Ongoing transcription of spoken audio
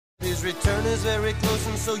His return is very close,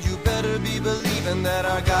 and so you better be believing that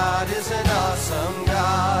our God is an awesome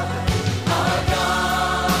God. Our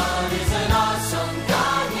God is an awesome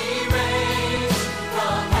God. He reigns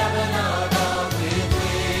from heaven above with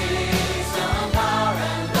wisdom, power,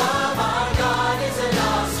 and love. Our God is an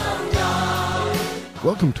awesome God.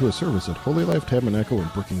 Welcome to a service at Holy Life Tabernacle in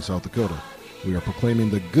Brookings, South Dakota. We are proclaiming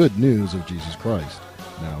the good news of Jesus Christ.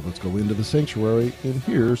 Now let's go into the sanctuary, and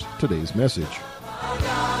here's today's message. Our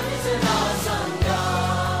God is an awesome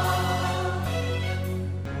God.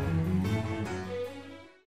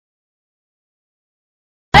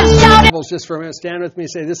 Bibles just for a minute. Stand with me.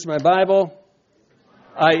 Say, this is my Bible.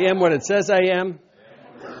 I am what it says I am.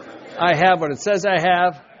 I have what it says I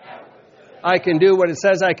have. I can do what it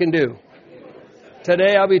says I can do.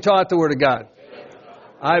 Today I'll be taught the Word of God.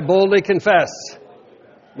 I boldly confess.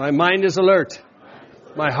 My mind is alert.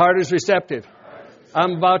 My heart is receptive.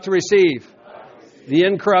 I'm about to receive the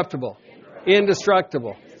incorruptible,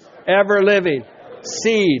 indestructible, ever-living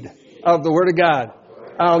seed of the Word of God.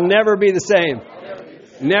 I'll never be the same.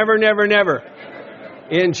 Never, never, never.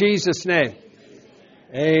 In Jesus' name.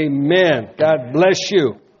 Amen. God bless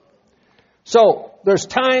you. So, there's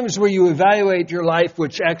times where you evaluate your life,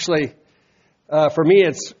 which actually, for me,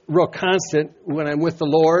 it's real constant when I'm with the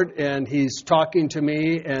Lord and He's talking to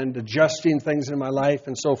me and adjusting things in my life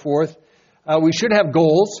and so forth. We should have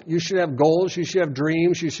goals. You should have goals. You should have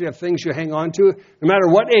dreams. You should have things you hang on to, no matter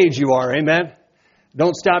what age you are. Amen?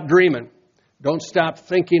 Don't stop dreaming. Don't stop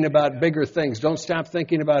thinking about bigger things. Don't stop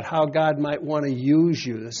thinking about how God might want to use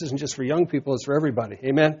you. This isn't just for young people. It's for everybody.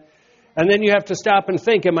 Amen? And then you have to stop and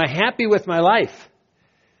think, am I happy with my life?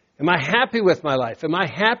 Am I happy with my life? Am I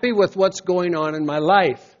happy with what's going on in my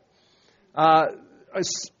life?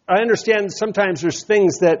 I understand sometimes there's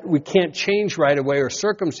things that we can't change right away or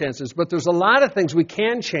circumstances, but there's a lot of things we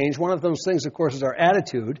can change. One of those things, of course, is our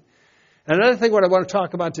attitude. And another thing what I want to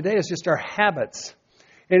talk about today is just our habits.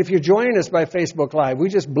 And if you're joining us by Facebook Live, we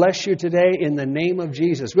just bless you today in the name of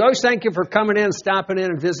Jesus. We always thank you for coming in, stopping in,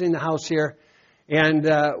 and visiting the house here. And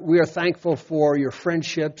we are thankful for your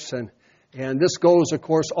friendships. And this goes, of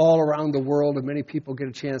course, all around the world, and many people get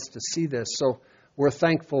a chance to see this. So we're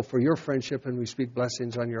thankful for your friendship, and we speak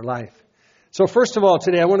blessings on your life. So first of all,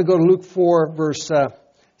 today I want to go to Luke 4, verse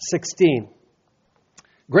 16.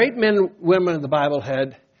 Great men and women in the Bible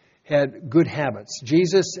had good habits.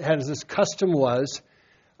 Jesus, as his custom was,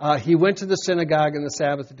 he went to the synagogue on the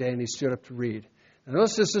Sabbath day, and he stood up to read. Now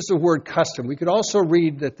notice this is the word custom. We could also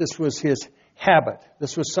read that this was his habit.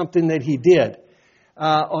 This was something that he did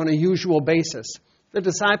on a usual basis. The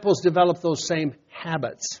disciples developed those same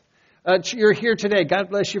habits. You're here today. God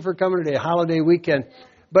bless you for coming today, a holiday weekend.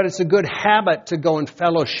 But it's a good habit to go in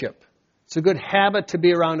fellowship. It's a good habit to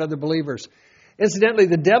be around other believers. Incidentally,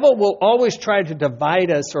 the devil will always try to divide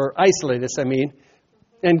us, or isolate us,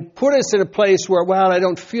 and put us in a place where, well, I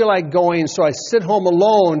don't feel like going, so I sit home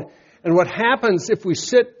alone. And what happens if we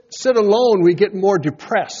sit alone, we get more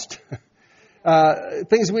depressed.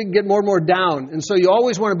 Things we can get more and more down. And so you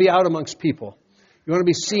always want to be out amongst people. You want to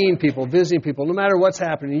be seeing people, visiting people, no matter what's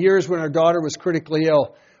happening. In years when our daughter was critically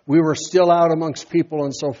ill, we were still out amongst people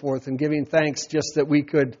and so forth and giving thanks just that we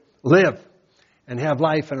could live and have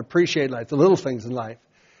life and appreciate life, the little things in life.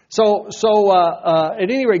 So at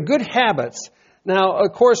any rate, good habits. Now,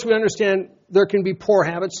 of course, we understand there can be poor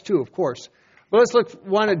habits too, of course. But let's look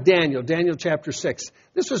one at Daniel chapter 6.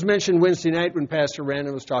 This was mentioned Wednesday night when Pastor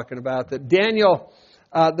Randall was talking about that Daniel,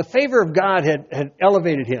 the favor of God had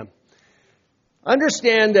elevated him.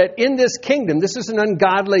 Understand that in this kingdom, this is an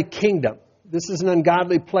ungodly kingdom. This is an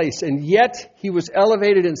ungodly place. And yet, he was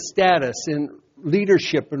elevated in status, in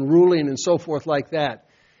leadership and ruling and so forth like that.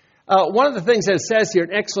 One of the things that it says here,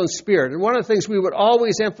 an excellent spirit. And one of the things we would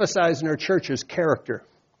always emphasize in our church is character.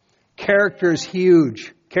 Character is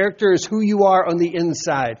huge. Character is who you are on the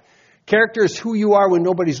inside. Character is who you are when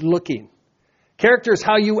nobody's looking. Character is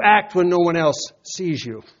how you act when no one else sees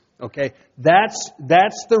you. Okay? That's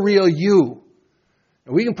the real you.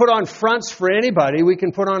 We can put on fronts for anybody. We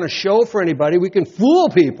can put on a show for anybody. We can fool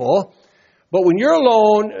people. But when you're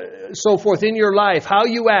alone, so forth, in your life, how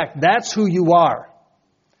you act, that's who you are.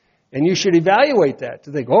 And you should evaluate that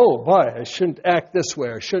to think, oh, boy, I shouldn't act this way,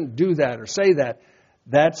 or I shouldn't do that, or say that.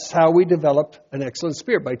 That's how we developed an excellent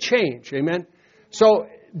spirit, by change. Amen? So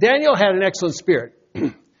Daniel had an excellent spirit.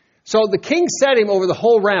 So the king set him over the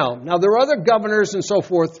whole realm. Now, there were other governors and so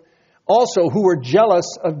forth also who were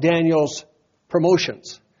jealous of Daniel's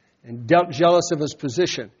promotions and jealous of his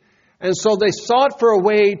position. And so they sought for a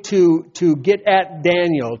way to get at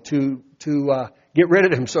Daniel, to get rid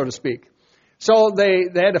of him, so to speak. So they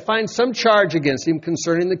had to find some charge against him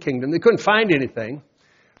concerning the kingdom. They couldn't find anything.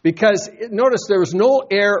 Because notice there was no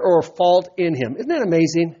error or fault in him. Isn't that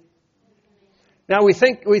amazing? Now we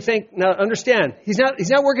think, now understand, he's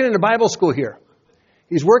not working in a Bible school here.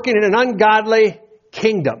 He's working in an ungodly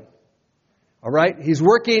kingdom. All right? He's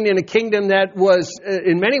working in a kingdom that was,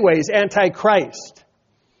 in many ways, anti-Christ.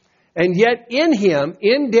 And yet in him,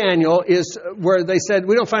 in Daniel, is where they said,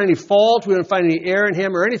 we don't find any fault, we don't find any error in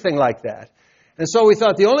him or anything like that. And so we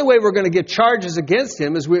thought the only way we're going to get charges against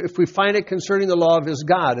him is if we find it concerning the law of his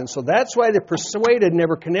God. And so that's why they persuaded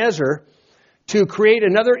Nebuchadnezzar to create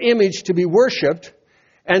another image to be worshipped.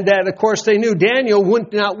 And that, of course, they knew Daniel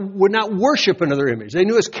would not worship another image. They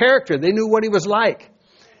knew his character. They knew what he was like.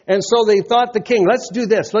 And so they thought the king, let's do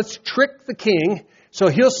this. Let's trick the king so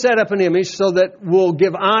he'll set up an image so that we'll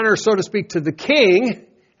give honor, so to speak, to the king.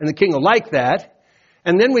 And the king will like that.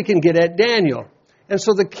 And then we can get at Daniel. And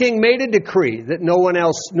so the king made a decree that no one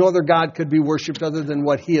else, no other god could be worshipped other than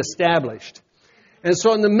what he established. And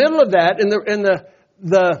so in the middle of that,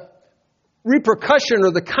 the repercussion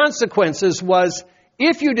or the consequences was,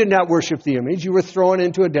 if you did not worship the image, you were thrown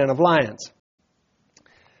into a den of lions.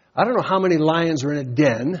 I don't know how many lions are in a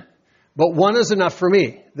den, but one is enough for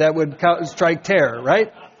me. That would strike terror,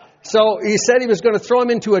 right? So he said he was going to throw him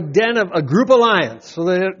into a den of a group of lions. So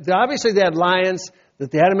obviously they had lions, that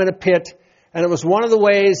they had him in a pit. And it was one of the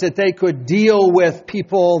ways that they could deal with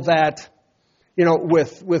people that,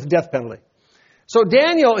 with death penalty. So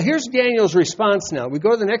here's Daniel's response now. We go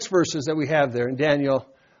to the next verses that we have there in Daniel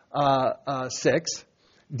 6.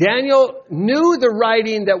 Daniel knew the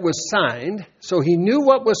writing that was signed, so he knew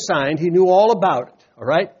what was signed. He knew all about it, all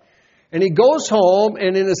right? And he goes home,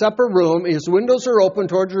 and in his upper room, his windows are open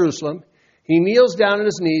toward Jerusalem. He kneels down on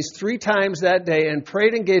his knees 3 times that day and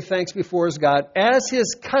prayed and gave thanks before his God as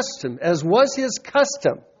was his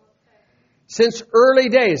custom since early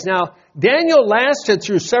days. Now, Daniel lasted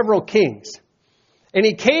through several kings, and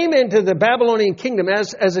he came into the Babylonian kingdom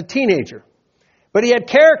as a teenager. But he had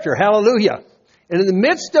character, hallelujah. And in the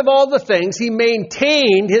midst of all the things, he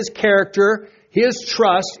maintained his character, his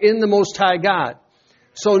trust in the Most High God.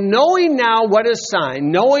 So knowing now what is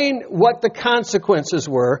signed, knowing what the consequences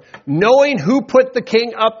were, knowing who put the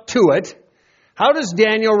king up to it, how does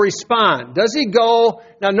Daniel respond? Does he go,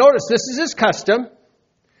 now notice this is his custom,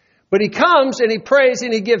 but he comes and he prays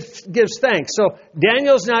and he gives thanks. So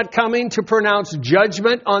Daniel's not coming to pronounce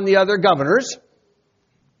judgment on the other governors.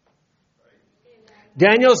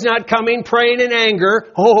 Daniel's not coming praying in anger,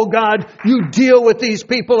 oh God, you deal with these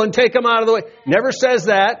people and take them out of the way. Never says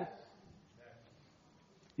that.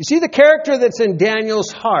 You see the character that's in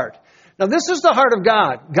Daniel's heart. Now this is the heart of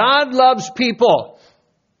God. God loves people.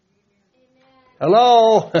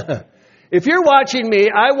 Hello? If you're watching me,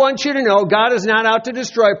 I want you to know God is not out to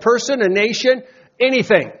destroy a person, a nation,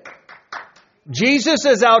 anything. Jesus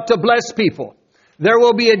is out to bless people. There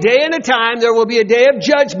will be a day and a time, there will be a day of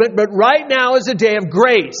judgment, but right now is a day of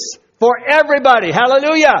grace for everybody.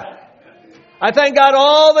 Hallelujah. I thank God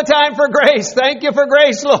all the time for grace. Thank you for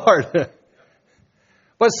grace, Lord.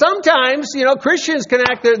 But sometimes, Christians can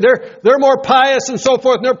act, they're more pious and so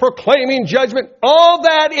forth, and they're proclaiming judgment. All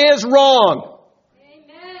that is wrong.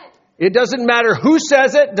 Amen. It doesn't matter who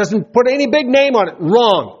says it, doesn't put any big name on it.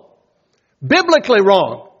 Wrong. Biblically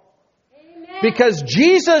wrong. Amen. Because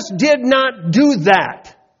Jesus did not do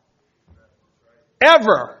that.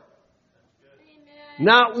 Ever. Amen.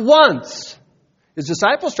 Not once. His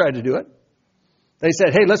disciples tried to do it. They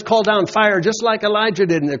said, hey, let's call down fire just like Elijah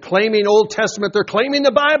did. And they're claiming Old Testament. They're claiming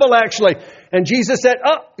the Bible, actually. And Jesus said,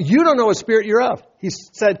 oh, you don't know what spirit you're of. He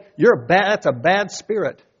said, that's a bad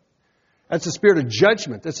spirit. That's a spirit of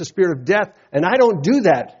judgment. That's a spirit of death. And I don't do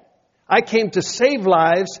that. I came to save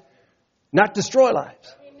lives, not destroy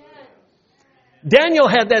lives. Amen. Daniel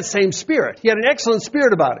had that same spirit. He had an excellent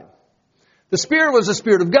spirit about him. The spirit was the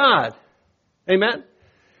spirit of God. Amen.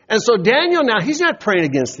 And so Daniel now, he's not praying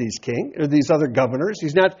against these kings or these other governors.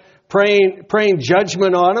 He's not praying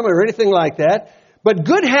judgment on them or anything like that. But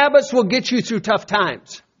good habits will get you through tough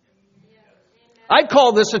times. I'd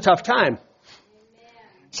call this a tough time.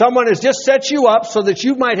 Someone has just set you up so that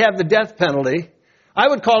you might have the death penalty. I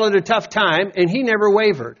would call it a tough time, and he never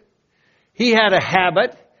wavered. He had a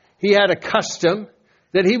habit. He had a custom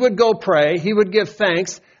that he would go pray. He would give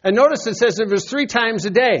thanks. And notice it says it was 3 times a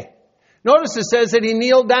day. Notice it says that he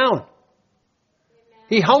kneeled down. Amen.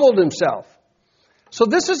 He humbled himself. So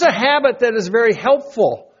this is a habit that is very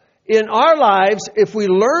helpful in our lives if we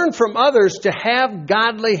learn from others to have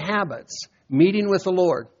godly habits, meeting with the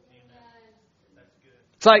Lord.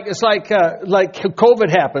 It's like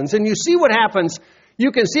COVID happens, and you see what happens.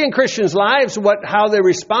 You can see in Christians' lives how they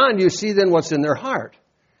respond. You see then what's in their heart.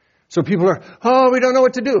 So people are, we don't know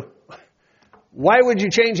what to do. Why would you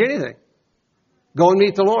change anything? Go and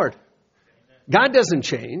meet the Lord. God doesn't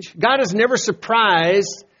change. God is never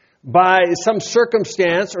surprised by some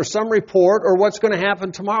circumstance or some report or what's going to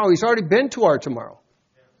happen tomorrow. He's already been to our tomorrow.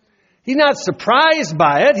 He's not surprised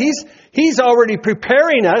by it. He's already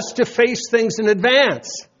preparing us to face things in advance.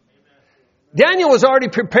 Daniel was already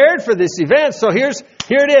prepared for this event, so here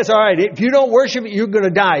it is. All right, if you don't worship it, you're going to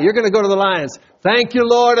die. You're going to go to the lions. Thank you,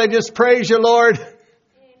 Lord. I just praise you, Lord. Amen.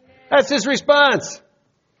 That's his response.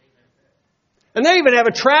 And they even have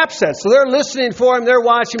a trap set, so they're listening for him. They're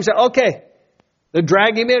watching him. Say, okay, they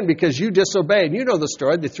drag him in because you disobeyed. You know the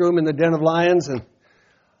story. They threw him in the den of lions, and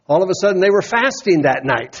all of a sudden they were fasting that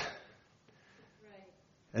night.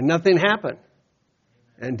 And nothing happened.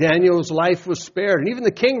 And Daniel's life was spared. And even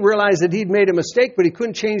the king realized that he'd made a mistake, but he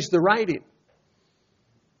couldn't change the writing.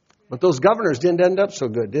 But those governors didn't end up so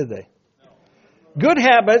good, did they? Good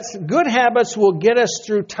habits will get us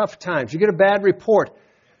through tough times. You get a bad report.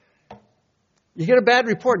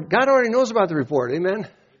 God already knows about the report. Amen?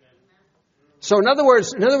 So in other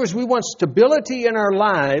words, we want stability in our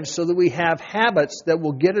lives so that we have habits that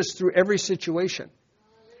will get us through every situation.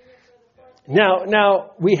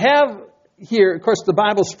 Now we have here, of course, the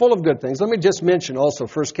Bible's full of good things. Let me just mention also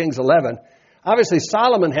 1 Kings 11. Obviously,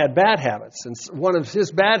 Solomon had bad habits. And one of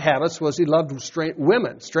his bad habits was he loved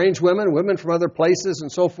strange women from other places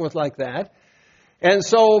and so forth like that. And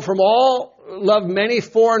so loved many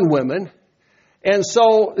foreign women. And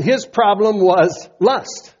so his problem was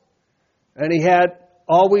lust. And he had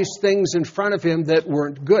always things in front of him that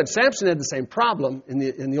weren't good. Samson had the same problem in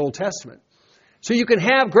the Old Testament. So you can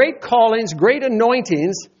have great callings, great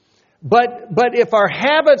anointings, but if our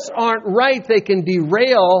habits aren't right, they can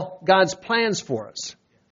derail God's plans for us.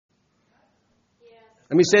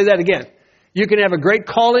 Let me say that again. You can have a great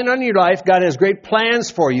calling on your life. God has great plans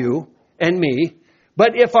for you and me.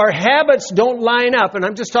 But if our habits don't line up, and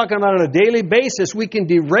I'm just talking about on a daily basis, we can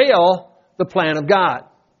derail the plan of God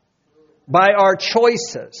by our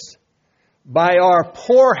choices, by our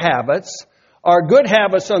poor habits. Our good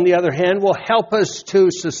habits, on the other hand, will help us to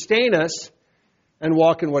sustain us and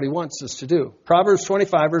walk in what He wants us to do. Proverbs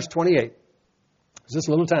 25, verse 28. It's just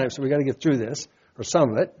a little time, so we got to get through this, or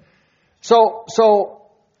some of it. So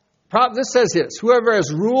this says this: whoever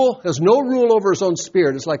has no rule over his own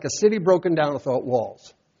spirit is like a city broken down without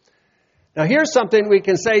walls. Now here's something we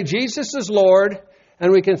can say: Jesus is Lord,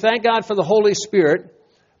 and we can thank God for the Holy Spirit,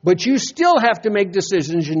 but you still have to make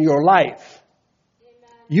decisions in your life.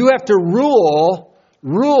 You have to rule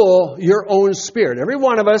your own spirit. Every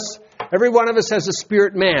one of us has a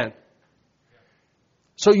spirit man.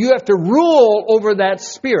 So you have to rule over that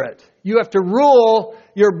spirit. You have to rule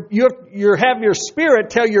you have your spirit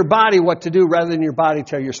tell your body what to do rather than your body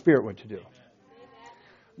tell your spirit what to do.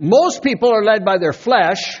 Most people are led by their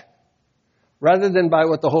flesh rather than by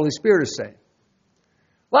what the Holy Spirit is saying.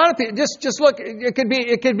 A lot of people just look. It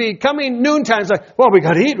could be coming noontime. It's like, well, we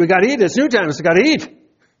got to eat. It's noontime. It's got to eat.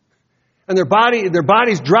 And their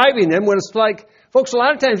body's driving them when it's like, folks, a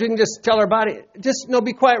lot of times we can just tell our body,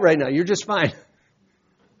 be quiet right now. You're just fine.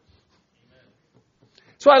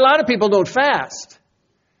 That's why a lot of people don't fast.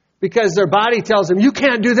 Because their body tells them, you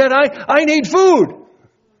can't do that. I need food.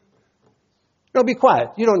 No, be quiet.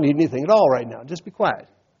 You don't need anything at all right now. Just be quiet.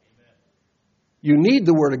 You need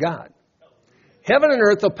the Word of God. Heaven and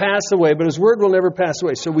earth will pass away, but His Word will never pass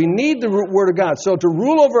away. So we need the Word of God. So to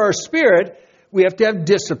rule over our spirit, we have to have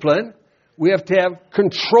discipline. We have to have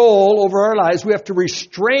control over our lives. We have to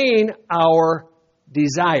restrain our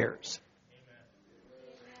desires.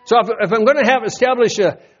 So if I'm going to establish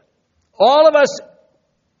all of us,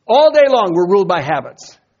 all day long, we're ruled by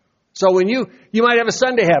habits. So when you might have a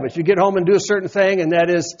Sunday habit. You get home and do a certain thing, and that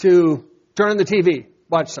is to turn on the TV,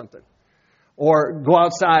 watch something, or go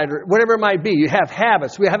outside, or whatever it might be. You have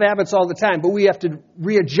habits. We have habits all the time, but we have to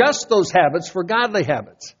readjust those habits for godly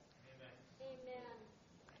habits.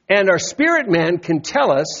 And our spirit man can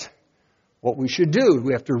tell us what we should do.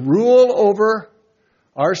 We have to rule over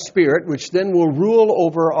our spirit, which then will rule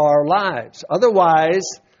over our lives. Otherwise,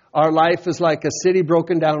 our life is like a city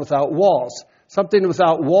broken down without walls. Something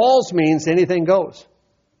without walls means anything goes.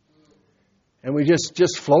 And we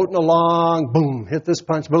just floating along, boom, hit this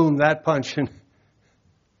punch, boom, that punch.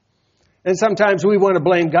 And sometimes we want to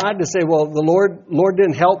blame God to say, well, the Lord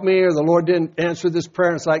didn't help me, or the Lord didn't answer this prayer.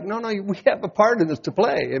 And it's like, no, we have a part in this to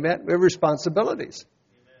play. Amen? We have responsibilities.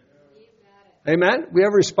 Amen? We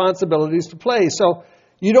have responsibilities to play. So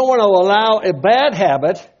you don't want to allow a bad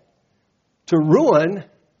habit to ruin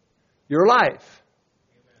your life.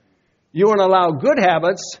 You want to allow good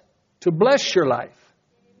habits to bless your life.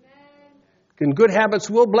 And good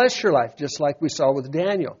habits will bless your life, just like we saw with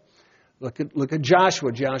Daniel. Look at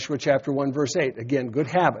Joshua chapter 1, verse 8. Again, good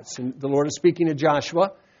habits. And the Lord is speaking to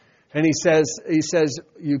Joshua, and he says,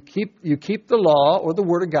 you keep the law or the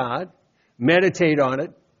word of God, meditate on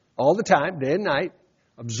it all the time, day and night,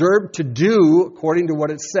 observe to do according to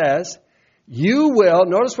what it says. You will,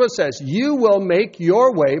 notice what it says, you will make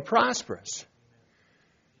your way prosperous.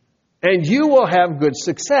 And you will have good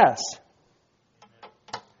success.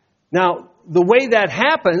 Now, the way that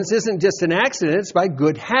happens isn't just an accident, it's by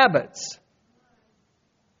good habits.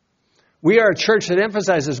 We are a church that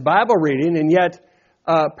emphasizes Bible reading, and yet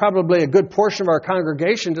probably a good portion of our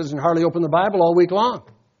congregation doesn't hardly open the Bible all week long.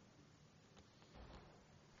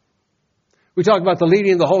 We talked about the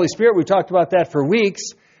leading of the Holy Spirit. We talked about that for weeks,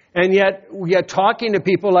 and yet talking to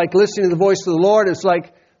people, like listening to the voice of the Lord, it's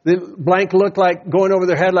like the blank look like going over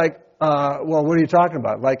their head like, well, what are you talking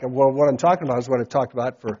about? Like, well, what I'm talking about is what I've talked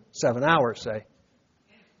about for 7 hours, say.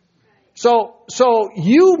 So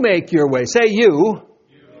you make your way. Say you.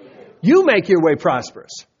 You make your way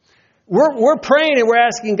prosperous. We're praying and we're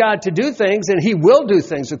asking God to do things, and He will do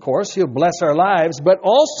things, of course. He'll bless our lives. But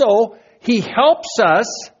also, He helps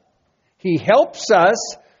us. He helps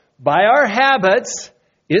us by our habits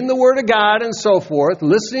in the Word of God and so forth,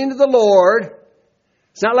 listening to the Lord.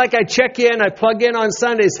 It's not like I check in, I plug in on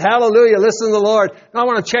Sundays, hallelujah, listen to the Lord. No, I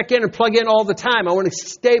want to check in and plug in all the time. I want to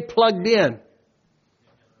stay plugged in.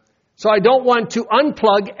 So I don't want to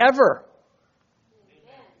unplug ever.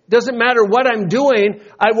 Doesn't matter what I'm doing,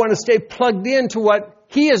 I want to stay plugged in to what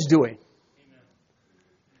He is doing.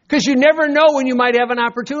 Because you never know when you might have an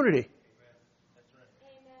opportunity.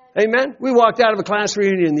 Amen? We walked out of a class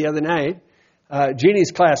reunion the other night,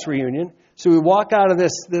 Jeannie's class reunion. So we walk out of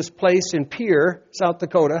this place in Pierre, South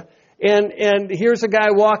Dakota, and here's a guy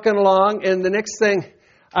walking along, and the next thing,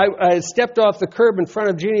 I stepped off the curb in front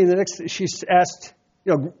of Jeannie, and the next she asked,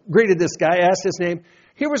 greeted this guy, asked his name.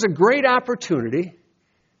 Here was a great opportunity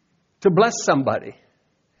to bless somebody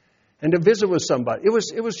and to visit with somebody. It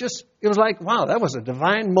was like, wow, that was a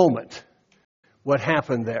divine moment, what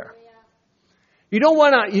happened there. You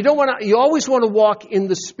always want to walk in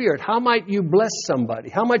the Spirit. How might you bless somebody?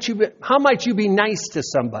 How might you be nice to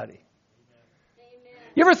somebody?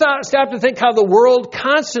 Amen. You ever stop to think how the world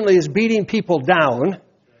constantly is beating people down?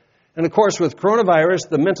 And of course, with coronavirus,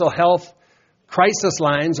 the mental health crisis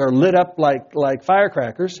lines are lit up like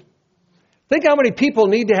firecrackers. Think how many people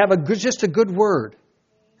need to have just a good word.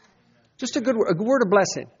 Just a word of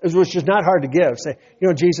blessing, which is not hard to give. Say,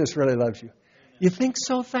 Jesus really loves you. You think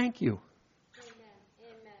so? Thank you.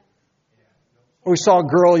 We saw a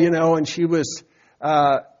girl, and she was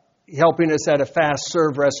helping us at a fast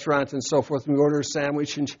serve restaurant and so forth. We ordered a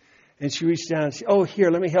sandwich, and she reached down and said, "Oh, here,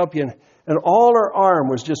 let me help you." And all her arm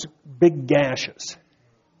was just big gashes.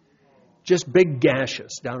 Just big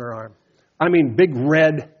gashes down her arm. I mean, big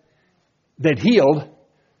red that healed,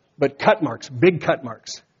 but cut marks, big cut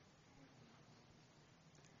marks.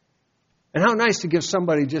 And how nice to give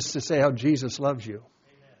somebody just to say how Jesus loves you,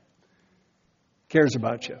 cares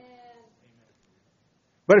about you.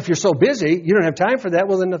 But if you're so busy, you don't have time for that,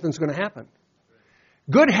 well, then nothing's going to happen.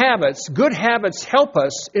 Good habits help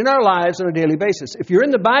us in our lives on a daily basis. If you're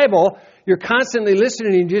in the Bible, you're constantly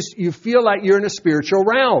listening and you feel like you're in a spiritual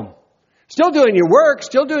realm. Still doing your work,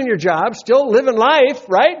 still doing your job, still living life,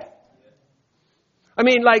 right? I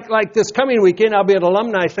mean, like this coming weekend, I'll be at an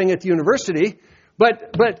alumni thing at the university,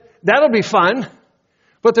 but that'll be fun.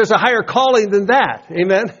 But there's a higher calling than that.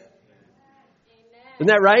 Amen? Isn't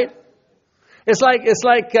that right? It's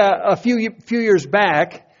like a few years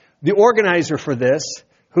back, the organizer for this,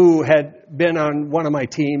 who had been on one of my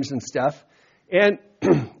teams and stuff, and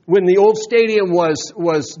when the old stadium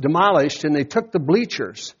was demolished and they took the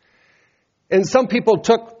bleachers, and some people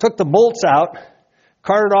took the bolts out,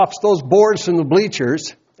 carted off those boards from the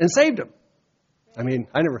bleachers, and saved them. I mean,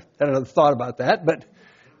 I never had another thought about that, but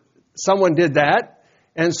someone did that.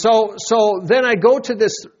 And so then I go to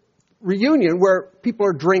this reunion where people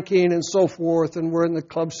are drinking and so forth, and we're in the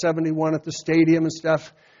Club 71 at the stadium and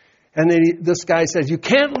stuff. And this guy says, "You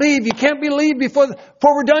can't leave. You can't be leave before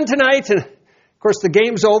we're done tonight." And of course, the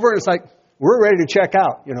game's over, and it's like, we're ready to check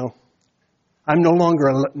out. I'm no longer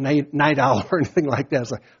a night owl or anything like that.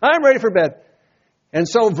 It's like, I'm ready for bed. And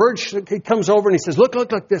so Verge comes over and he says, "Look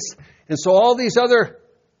this." And so all these other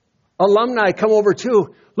alumni come over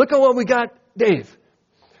too. "Look at what we got, Dave."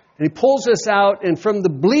 And he pulls this out, and from the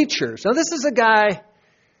bleachers. Now, this is a guy,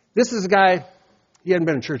 he hadn't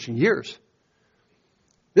been in church in years.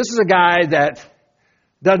 This is a guy that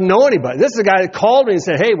doesn't know anybody. This is a guy that called me and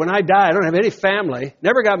said, "Hey, when I die, I don't have any family,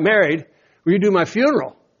 never got married. Will you do my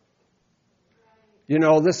funeral?"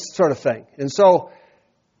 This sort of thing. And so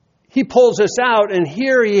he pulls us out, and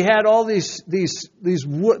here he had all the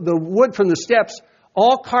wood from the steps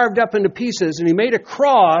all carved up into pieces, and he made a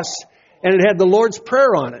cross, and it had the Lord's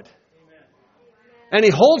Prayer on it. And he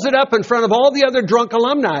holds it up in front of all the other drunk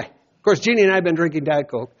alumni. Of course, Jeannie and I have been drinking Diet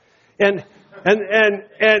Coke. And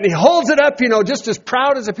he holds it up, just as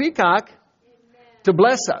proud as a peacock to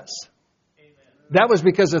bless us. That was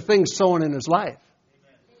because of things sown in his life.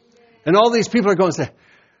 And all these people are going to say,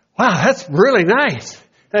 wow, that's really nice.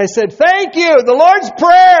 And I said, thank you. The Lord's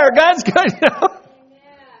Prayer. God's good.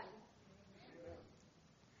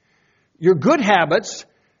 Your good habits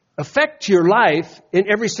affect your life in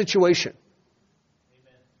every situation.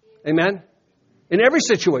 Amen? In every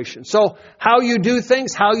situation. So how you do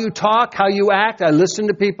things, how you talk, how you act. I listen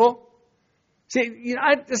to people. See,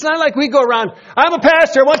 it's not like we go around, I'm a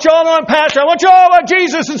pastor. I want you all to know I'm a pastor. I want you all about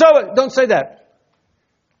Jesus and so on. Don't say that.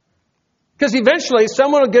 Because eventually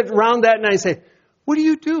someone will get around that night and say, what do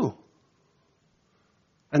you do?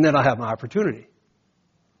 And then I'll have my opportunity.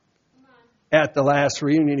 At the last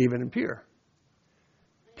reunion, even in Pierre.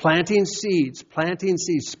 Planting seeds,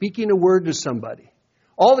 speaking a word to somebody.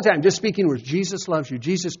 All the time, just speaking words. Jesus loves you.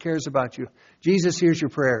 Jesus cares about you. Jesus hears your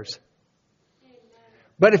prayers.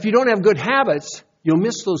 But if you don't have good habits, you'll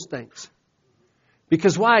miss those things.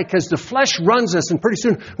 Because why? Because the flesh runs us, and pretty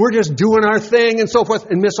soon we're just doing our thing and so forth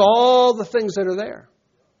and miss all the things that are there.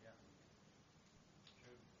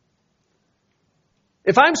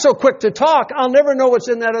 If I'm so quick to talk, I'll never know what's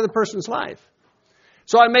in that other person's life.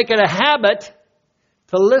 So I make it a habit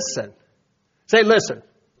to listen. Say, listen.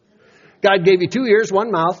 God gave you 2 ears,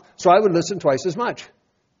 1 mouth, so I would listen twice as much.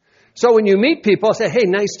 So when you meet people, I say, hey,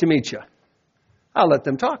 nice to meet you. I'll let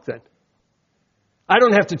them talk then. I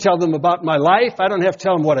don't have to tell them about my life. I don't have to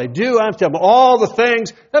tell them what I do. I don't have to tell them all the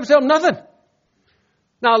things. I have to tell them nothing.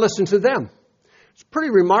 Now listen to them. It's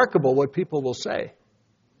pretty remarkable what people will say.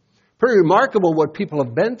 Pretty remarkable what people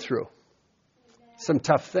have been through. Some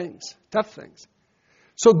tough things.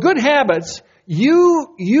 So good habits,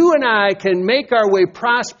 you and I can make our way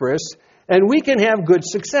prosperous, and we can have good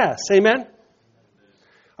success. Amen? All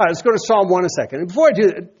right, let's go to Psalm 1 a second. And before I do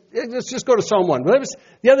that, let's just go to Psalm 1.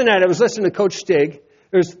 The other night I was listening to Coach Stig.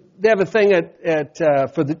 They have a thing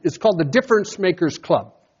it's called the Difference Makers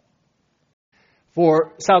Club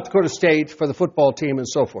for South Dakota State, for the football team and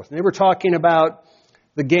so forth. And they were talking about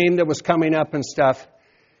the game that was coming up and stuff.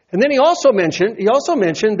 And then he also mentioned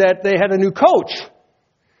that they had a new coach.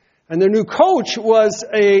 And their new coach was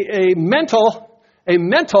a mental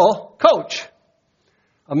coach,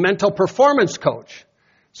 a mental performance coach.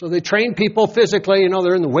 So they train people physically.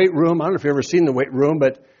 They're in the weight room. I don't know if you've ever seen the weight room,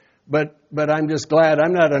 but I'm just glad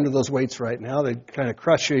I'm not under those weights right now. They kind of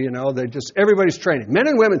crush you, everybody's training. Men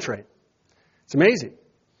and women train. It's amazing.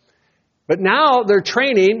 But now they're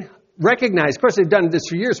training, recognized. Of course, they've done this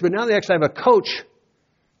for years, but now they actually have a coach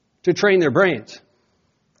to train their brains.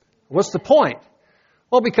 What's the point?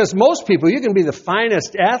 Well, because most people, you can be the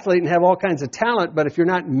finest athlete and have all kinds of talent, but if you're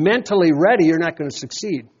not mentally ready, you're not going to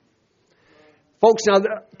succeed. Folks, now,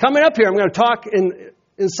 coming up here, I'm going to talk in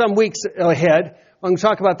some weeks ahead. I'm going to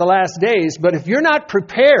talk about the last days, but if you're not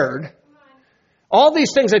prepared, all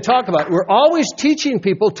these things I talk about, we're always teaching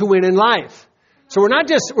people to win in life. So we're not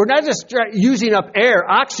just using up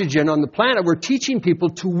oxygen on the planet. We're teaching people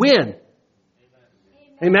to win.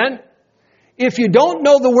 Amen? If you don't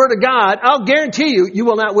know the Word of God, I'll guarantee you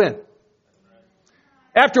will not win.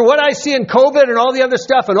 After what I see in COVID and all the other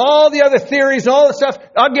stuff and all the other theories and all the stuff,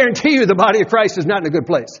 I'll guarantee you the body of Christ is not in a good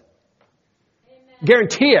place. Amen.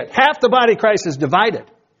 Guarantee it. Half the body of Christ is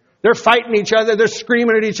divided. They're fighting each other. They're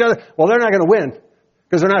screaming at each other. Well, they're not going to win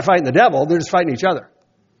because they're not fighting the devil. They're just fighting each other.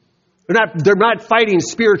 They're not fighting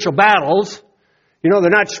spiritual battles. They're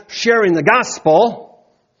not sharing the gospel.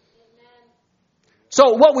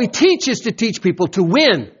 So what we teach is to teach people to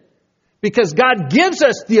win. Because God gives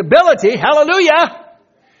us the ability, hallelujah,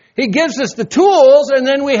 He gives us the tools, and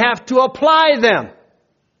then we have to apply them. Amen.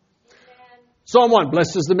 Psalm 1,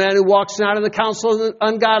 blessed is the man who walks not in the counsel of the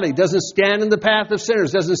ungodly, doesn't stand in the path of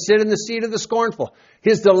sinners, doesn't sit in the seat of the scornful.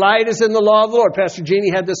 His delight is in the law of the Lord. Pastor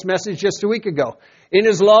Jeannie had this message just a week ago. In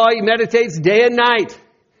His law He meditates day and night.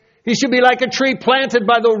 He should be like a tree planted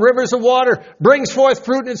by the rivers of water, brings forth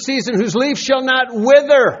fruit in its season, whose leaf shall not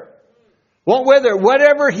wither. Won't wither.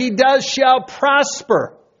 Whatever he does shall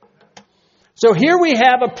prosper. So here we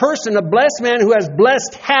have a person, a blessed man who has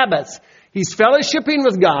blessed habits. He's fellowshipping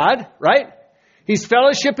with God, right? He's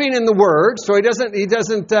fellowshipping in the Word, so he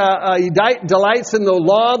delights in the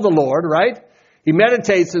law of the Lord, right? He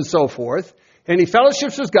meditates and so forth. And he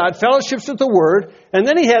fellowships with God, fellowships with the Word, and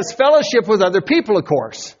then he has fellowship with other people, of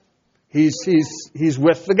course. He's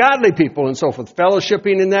with the godly people and so forth,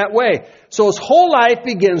 fellowshipping in that way. So his whole life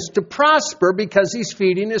begins to prosper because he's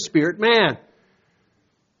feeding his spirit man.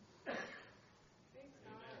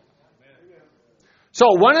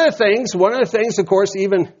 So one of the things, of course,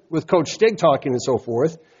 even with Coach Stig talking and so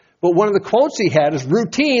forth, but one of the quotes he had is,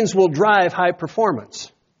 routines will drive high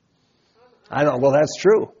performance. I don't know, well, that's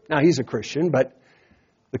true. Now, he's a Christian, but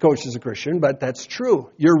the coach is a Christian, but that's true.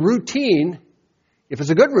 Your routine, if it's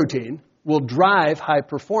a good routine, will drive high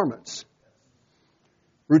performance.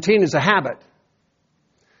 Routine is a habit.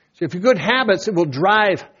 So if you're good habits, it will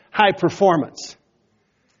drive high performance.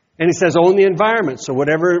 And he says, own the environment. So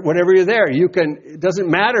whatever you're there, it doesn't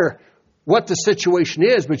matter what the situation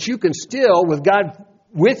is, but you can still, with God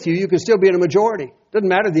with you, you can still be in a majority. Doesn't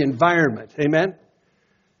matter the environment. Amen?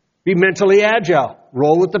 Be mentally agile.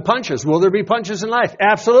 Roll with the punches. Will there be punches in life?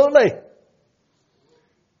 Absolutely.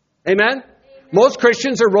 Amen? Most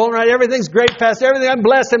Christians are rolling around. Everything's great, past everything. I'm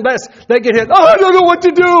blessed. They get hit. Oh, I don't know what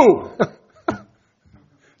to do.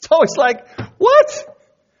 It's always like, what?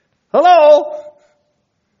 Hello?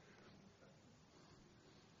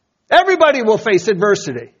 Everybody will face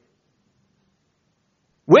adversity.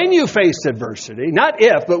 When you face adversity, not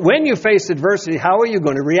if, but when you face adversity, how are you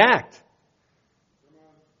going to react?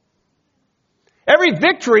 Every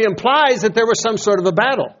victory implies that there was some sort of a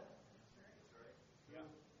battle.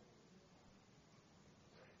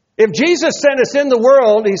 If Jesus sent us in the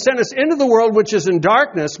world, He sent us into the world which is in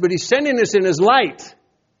darkness, but He's sending us in His light.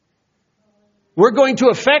 We're going to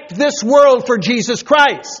affect this world for Jesus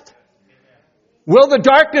Christ. Will the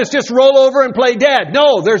darkness just roll over and play dead?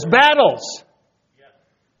 No, there's battles.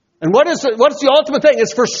 And what's the ultimate thing?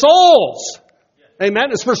 It's for souls. Amen?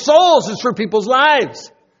 It's for souls. It's for people's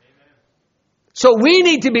lives. So we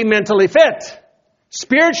need to be mentally fit,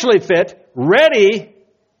 spiritually fit, ready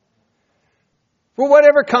for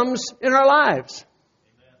whatever comes in our lives.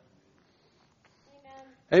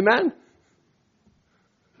 Amen?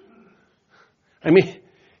 I mean,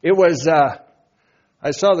 it was...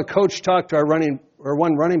 I saw the coach talk to our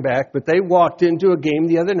one running back, but they walked into a game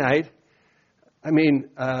the other night. I mean,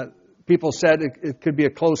 people said it could be a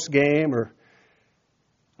close game, or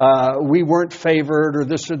we weren't favored, or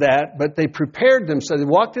this or that. But they prepared themselves. They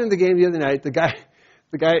walked into the game the other night. The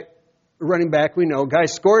guy, running back, we know, guy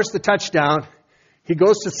scores the touchdown. He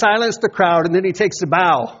goes to silence the crowd, and then he takes a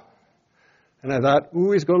bow. And I thought,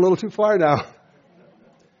 ooh, he's going a little too far now.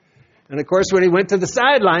 And of course, when he went to the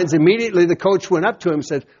sidelines, immediately the coach went up to him and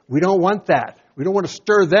said, we don't want that. We don't want to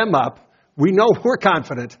stir them up. We know we're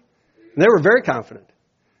confident. And they were very confident.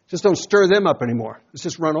 Just don't stir them up anymore. Let's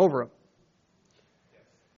just run over them.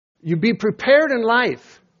 You be prepared in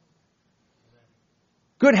life.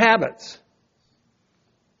 Good habits.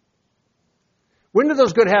 When do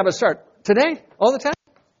those good habits start? Today? All the time?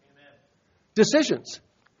 Amen. Decisions.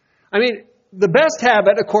 I mean, the best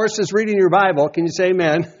habit, of course, is reading your Bible. Can you say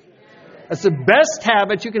amen? That's the best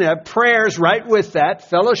habit you can have. Prayers right with that.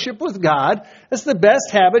 Fellowship with God. That's the best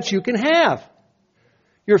habit you can have.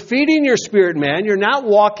 You're feeding your spirit man. You're not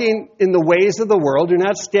walking in the ways of the world. You're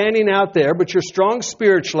not standing out there, but you're strong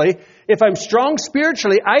spiritually. If I'm strong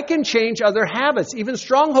spiritually, I can change other habits, even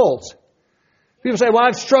strongholds. People say, well,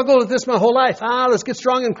 I've struggled with this my whole life. Let's get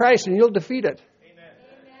strong in Christ and you'll defeat it. Amen.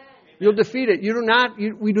 You'll defeat it.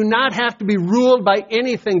 We do not have to be ruled by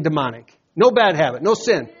anything demonic. No bad habit, no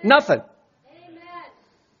sin, nothing.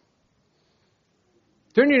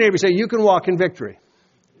 Turn to your neighbor and say, you can walk in victory.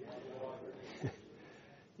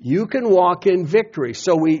 You can walk in victory.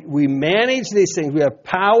 So we manage these things. We have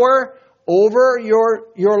power over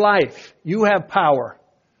your life. You have power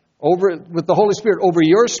with the Holy Spirit over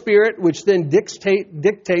your spirit, which then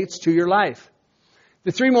dictates to your life.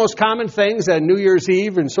 The three most common things at New Year's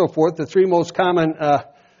Eve and so forth, the three most common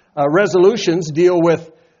resolutions deal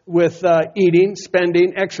with eating,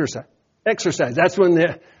 spending, exercise. That's when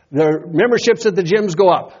the memberships at the gyms go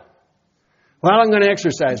up. Well, I'm going to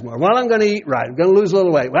exercise more. Well, I'm going to eat right. I'm going to lose a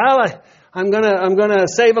little weight. Well, I'm going to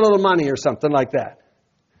save a little money or something like that.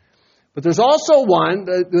 But there's also one,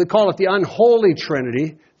 they call it the unholy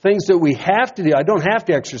trinity, things that we have to do. I don't have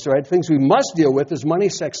to exercise. Things we must deal with is money,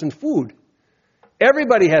 sex, and food.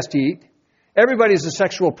 Everybody has to eat. Everybody's a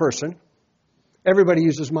sexual person. Everybody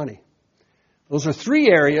uses money. Those are three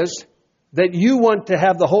areas that you want to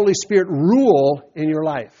have the Holy Spirit rule in your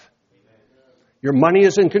life. Your money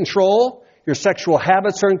is in control. Your sexual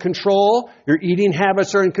habits are in control. Your eating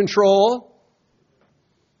habits are in control.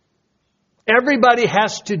 Everybody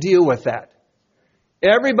has to deal with that.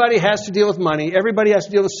 Everybody has to deal with money. Everybody has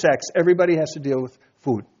to deal with sex. Everybody has to deal with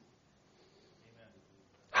food.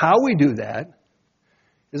 How we do that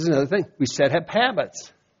is another thing. We set up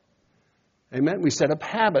habits. Amen? We set up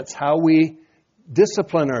habits, how we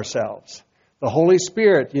discipline ourselves. The Holy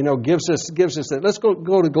Spirit, gives us that. Let's go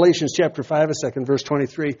to Galatians chapter 5 a second, verse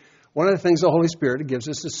 23. One of the things the Holy Spirit gives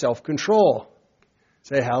us is self-control.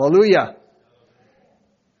 Say hallelujah.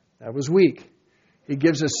 That was weak. He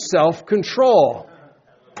gives us self-control.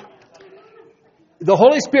 The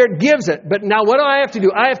Holy Spirit gives it, but now what do I have to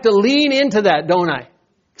do? I have to lean into that, don't I?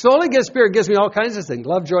 Because the Holy Spirit gives me all kinds of things,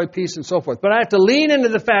 love, joy, peace, and so forth. But I have to lean into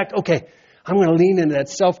the fact, okay, I'm going to lean into that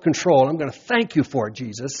self-control. I'm going to thank you for it,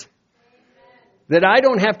 Jesus. That I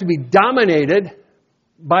don't have to be dominated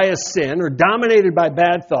by a sin or dominated by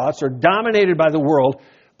bad thoughts or dominated by the world,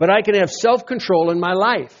 but I can have self-control in my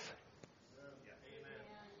life.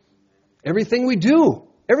 Everything we do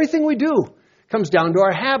comes down to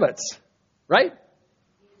our habits, right?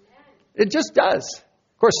 It just does.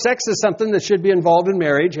 Of course, sex is something that should be involved in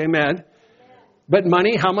marriage, amen. But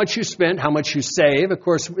money, how much you spend, how much you save. Of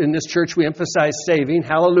course, in this church we emphasize saving,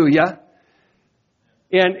 hallelujah.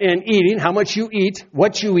 And eating, how much you eat,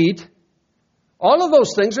 what you eat. All of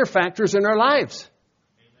those things are factors in our lives.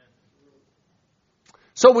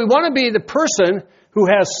 So we want to be the person who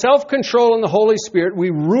has self-control in the Holy Spirit.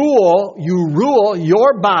 You rule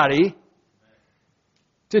your body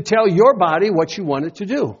to tell your body what you want it to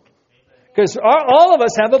do. Because all of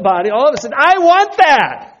us have a body. All of us said, I want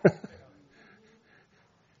that.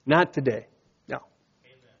 Not today. No.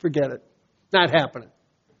 Forget it. Not happening.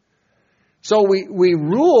 So we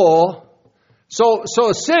rule. So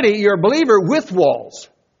a city, you're a believer with walls.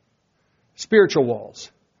 Spiritual walls.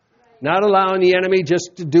 Not allowing the enemy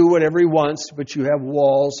just to do whatever he wants, but you have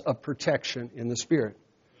walls of protection in the Spirit.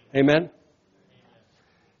 Amen?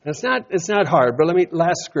 And it's not hard, but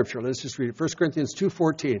last scripture, let's just read it. 1 Corinthians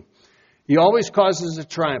 2:14. He always causes a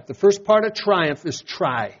triumph. The first part of triumph is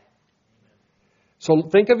try. So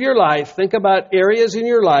think of your life. Think about areas in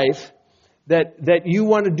your life that you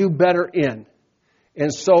want to do better in.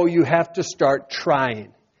 And so you have to start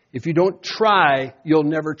trying. If you don't try, you'll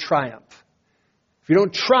never triumph. If you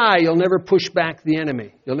don't try, you'll never push back the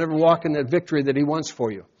enemy. You'll never walk in that victory that he wants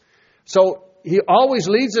for you. So he always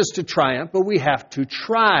leads us to triumph, but we have to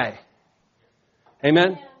try.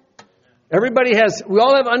 Amen? We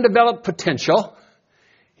all have undeveloped potential.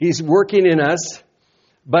 He's working in us.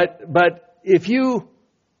 But if you,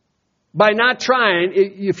 by not trying,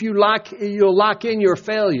 you'll lock in your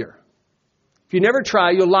failure. If you never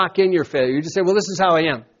try, you'll lock in your failure. You just say, well, this is how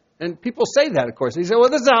I am. And people say that, of course. They say, well,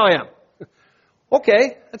 this is how I am.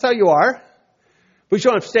 Okay, that's how you are. But you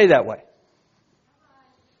don't have to stay that way.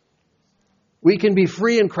 We can be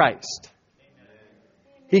free in Christ.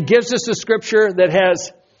 He gives us a scripture that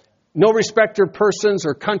has no respecter of persons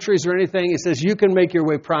or countries or anything. He says you can make your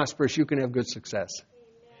way prosperous. You can have good success.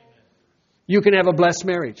 You can have a blessed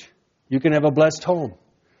marriage. You can have a blessed home.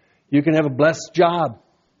 You can have a blessed job.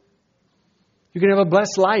 You can have a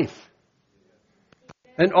blessed life.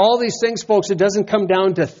 And all these things, folks, it doesn't come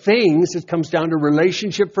down to things. It comes down to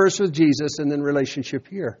relationship first with Jesus and then relationship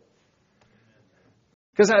here.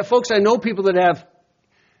 Because, folks, I know people that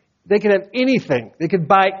they could have anything. They could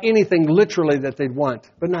buy anything literally that they'd want,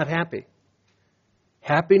 but not happy.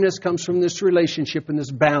 Happiness comes from this relationship and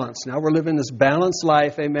this balance. Now we're living this balanced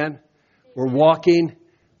life, amen? We're walking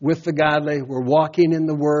with the godly. We're walking in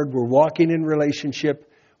the Word. We're walking in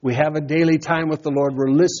relationship. We have a daily time with the Lord.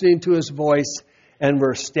 We're listening to His voice, and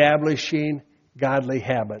we're establishing godly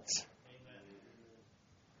habits.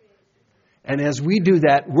 And as we do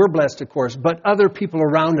that, we're blessed, of course, but other people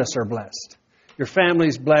around us are blessed. Your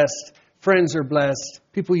family's blessed. Friends are blessed.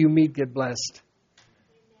 People you meet get blessed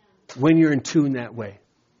when you're in tune that way.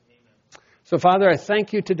 So, Father, I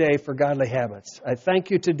thank you today for godly habits. I thank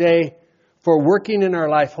you today for working in our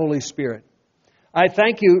life, Holy Spirit. I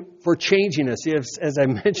thank you for changing us. As I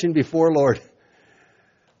mentioned before, Lord,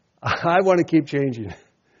 I want to keep changing.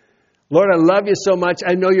 Lord, I love you so much.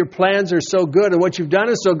 I know your plans are so good and what you've done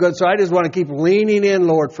is so good, so I just want to keep leaning in,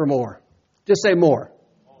 Lord, for more. Just say more.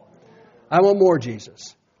 I want more,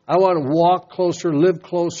 Jesus. I want to walk closer, live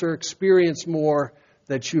closer, experience more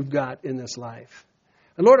that you've got in this life.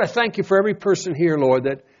 And Lord, I thank you for every person here, Lord,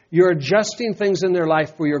 that you're adjusting things in their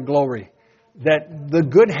life for your glory. That the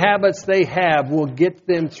good habits they have will get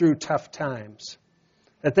them through tough times.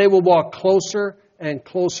 That they will walk closer and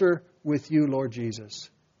closer with you, Lord Jesus.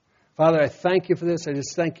 Father, I thank you for this. I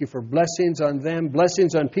just thank you for blessings on them,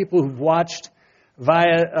 blessings on people who've watched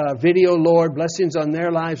via video, Lord, blessings on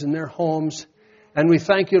their lives and their homes. And we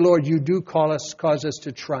thank you, Lord, you do cause us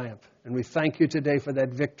to triumph. And we thank you today for that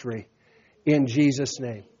victory in Jesus'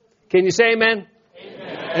 name. Can you say amen?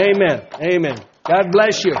 Amen. Amen. Amen. God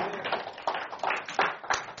bless you.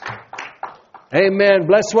 Amen.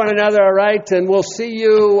 Bless one another, all right? And we'll see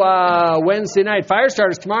you Wednesday night. Fire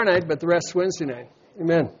starters tomorrow night, but the rest Wednesday night.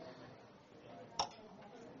 Amen.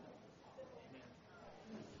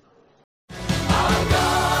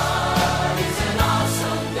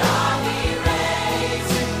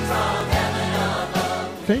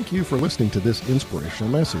 Thank you for listening to this inspirational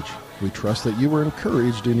message. We trust that you were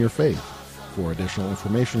encouraged in your faith. For additional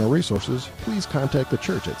information or resources, please contact the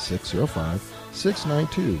church at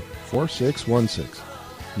 605-692-4616.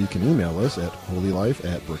 You can email us at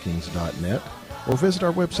holylife@brookings.net or visit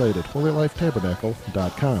our website at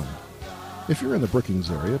holylifetabernacle.com. If you're in the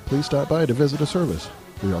Brookings area, please stop by to visit a service.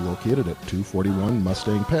 We are located at 241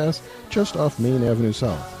 Mustang Pass, just off Main Avenue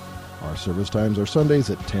South. Our service times are Sundays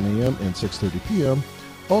at 10 a.m. and 6:30 p.m.,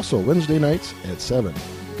 also Wednesday nights at 7.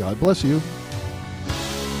 God bless you.